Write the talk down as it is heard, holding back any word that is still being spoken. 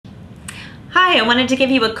Hi, I wanted to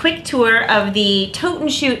give you a quick tour of the Tote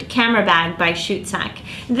and Shoot camera bag by Shootsac.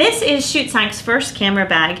 This is Shootsac's first camera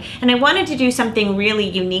bag, and I wanted to do something really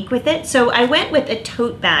unique with it. So I went with a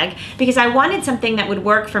tote bag because I wanted something that would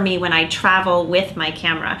work for me when I travel with my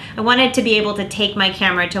camera. I wanted to be able to take my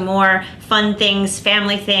camera to more fun things,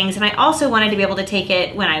 family things, and I also wanted to be able to take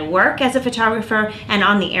it when I work as a photographer and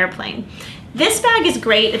on the airplane. This bag is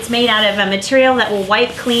great. It's made out of a material that will wipe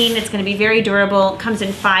clean. It's going to be very durable. It comes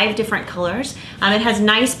in 5 different colors. It has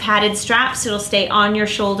nice padded straps. It'll stay on your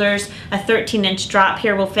shoulders. A 13-inch drop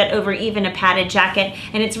here will fit over even a padded jacket,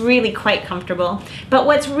 and it's really quite comfortable. But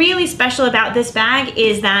what's really special about this bag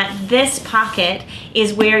is that this pocket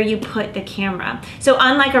is where you put the camera. So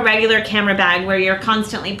unlike a regular camera bag where you're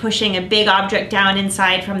constantly pushing a big object down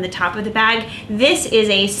inside from the top of the bag, this is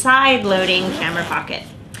a side-loading camera pocket.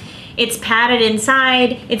 It's padded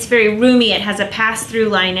inside, it's very roomy, it has a pass-through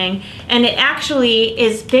lining, and it actually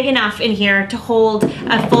is big enough in here to hold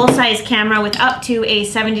a full-size camera with up to a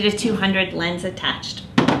 70-200 lens attached.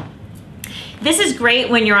 This is great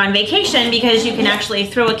when you're on vacation because you can actually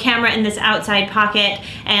throw a camera in this outside pocket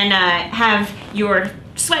and have your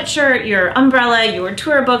sweatshirt, your umbrella, your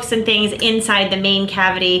tour books and things inside the main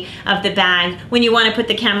cavity of the bag. When you want to put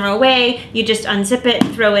the camera away, you just unzip it,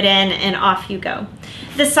 throw it in, and off you go.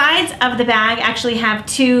 The sides of the bag actually have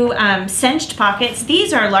 2 cinched pockets.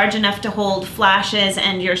 These are large enough to hold flashes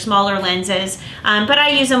and your smaller lenses, but I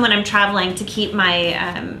use them when I'm traveling to keep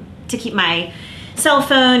my cell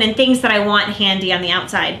phone and things that I want handy on the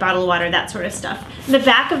outside, bottle of water, that sort of stuff. The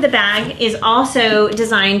back of the bag is also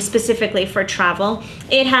designed specifically for travel.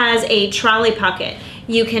 It has a trolley pocket.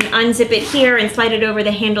 You can unzip it here and slide it over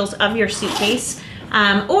the handles of your suitcase,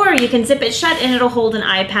 or you can zip it shut and it'll hold an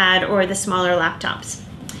iPad or the smaller laptops.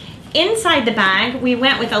 Inside the bag, we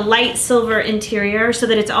went with a light silver interior so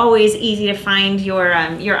that it's always easy to find your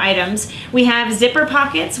items. We have zipper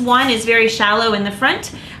pockets. One is very shallow in the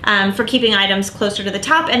front for keeping items closer to the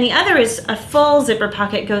top, and the other is a full zipper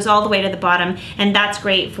pocket, goes all the way to the bottom, and that's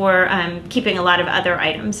great for keeping a lot of other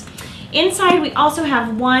items. Inside, we also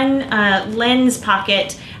have one lens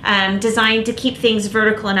pocket designed to keep things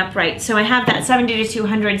vertical and upright. So I have that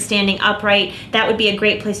 70-200 standing upright. That would be a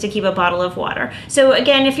great place to keep a bottle of water. So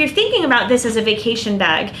again, if you're thinking about this as a vacation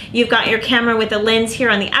bag, you've got your camera with a lens here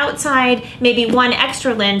on the outside, maybe one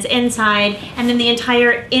extra lens inside, and then the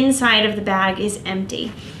entire inside of the bag is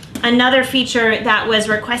empty. Another feature that was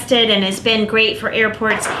requested and has been great for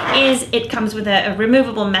airports is it comes with a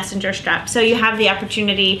removable messenger strap. So you have the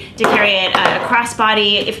opportunity to carry it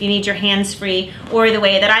crossbody if you need your hands free, or the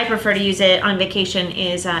way that I prefer to use it on vacation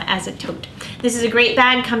is as a tote. This is a great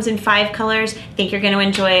bag, comes in 5 colors. I think you're going to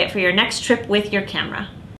enjoy it for your next trip with your camera.